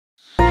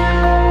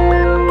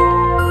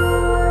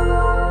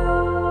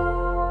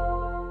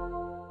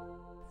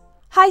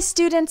Hi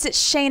students,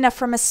 it's Shayna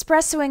from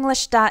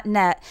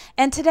EspressoEnglish.net,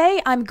 and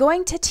today I'm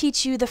going to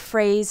teach you the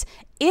phrase,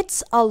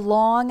 "It's a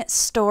long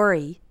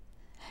story."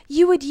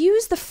 You would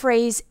use the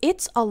phrase,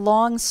 "It's a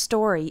long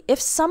story" if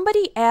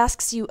somebody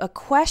asks you a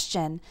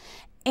question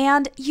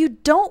and you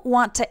don't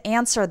want to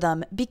answer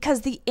them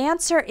because the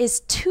answer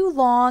is too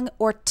long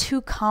or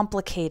too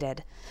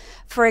complicated.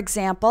 For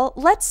example,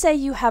 let's say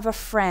you have a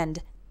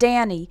friend,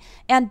 Danny,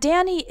 and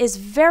Danny is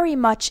very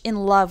much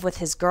in love with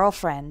his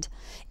girlfriend.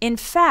 In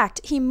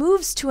fact, he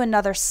moves to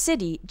another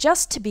city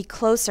just to be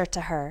closer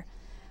to her.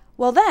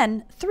 Well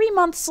then, 3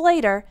 months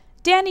later,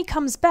 Danny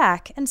comes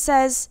back and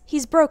says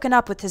he's broken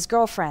up with his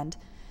girlfriend.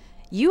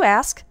 You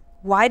ask,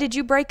 "Why did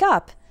you break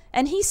up?"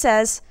 And he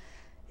says,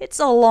 "It's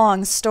a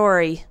long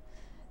story."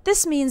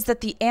 This means that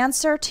the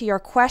answer to your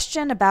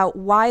question about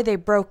why they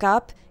broke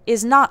up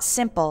is not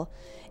simple.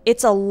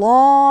 It's a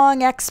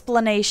long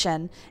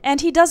explanation,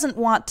 and he doesn't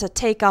want to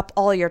take up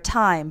all your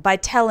time by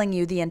telling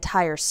you the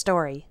entire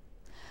story.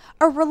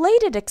 A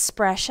related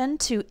expression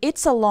to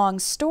 "it's a long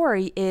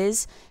story"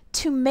 is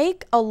to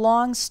make a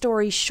long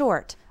story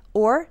short,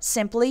 or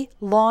simply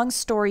long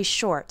story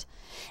short.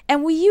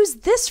 And we use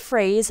this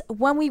phrase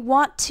when we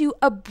want to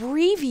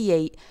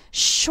abbreviate,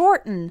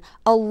 shorten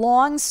a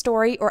long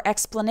story or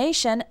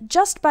explanation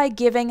just by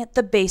giving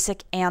the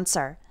basic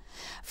answer.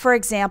 For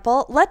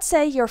example, let's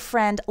say your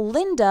friend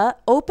Linda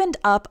opened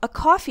up a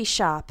coffee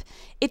shop.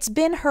 It's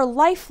been her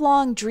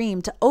lifelong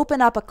dream to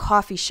open up a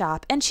coffee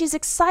shop, and she's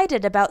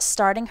excited about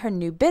starting her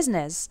new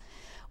business.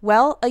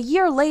 Well, a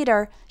year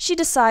later, she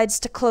decides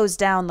to close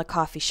down the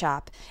coffee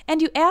shop,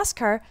 and you ask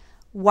her,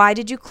 "Why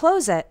did you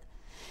close it?"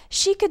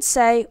 She could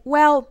say,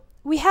 "Well,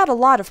 we had a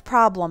lot of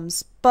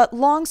problems, but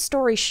long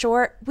story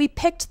short, we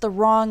picked the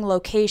wrong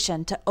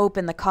location to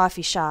open the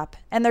coffee shop,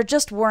 and there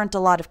just weren't a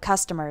lot of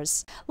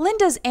customers."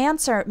 Linda's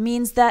answer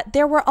means that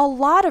there were a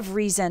lot of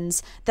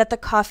reasons that the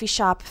coffee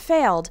shop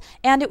failed,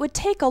 and it would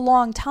take a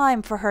long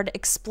time for her to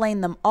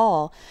explain them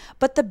all.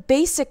 But the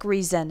basic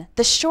reason,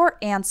 the short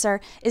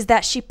answer, is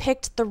that she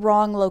picked the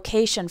wrong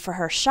location for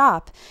her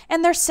shop,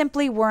 and there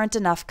simply weren't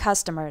enough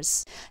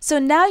customers. So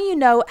now you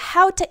know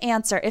how to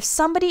answer if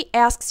somebody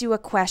asks you a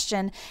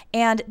question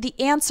and the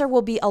answer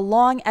will be a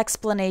long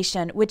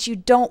explanation which you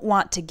don't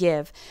want to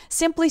give.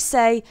 Simply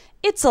say,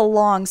 "It's a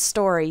long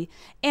story,"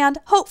 and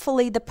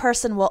hopefully the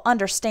person will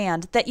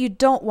understand that you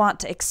don't want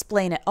to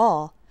explain it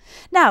all.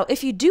 Now,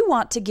 if you do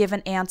want to give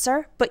an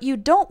answer, but you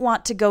don't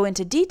want to go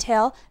into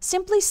detail,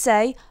 simply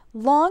say,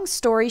 "Long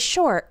story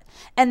short,"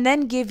 and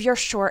then give your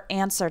short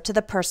answer to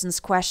the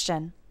person's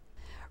question.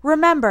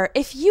 Remember,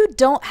 if you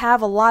don't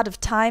have a lot of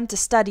time to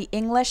study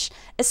English,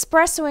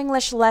 Espresso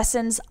English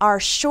lessons are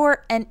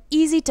short and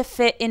easy to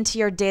fit into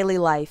your daily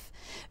life.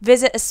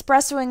 Visit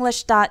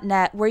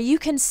EspressoEnglish.net where you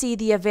can see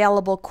the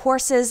available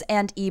courses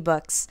and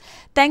ebooks.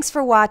 Thanks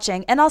for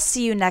watching, and I'll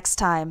see you next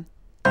time.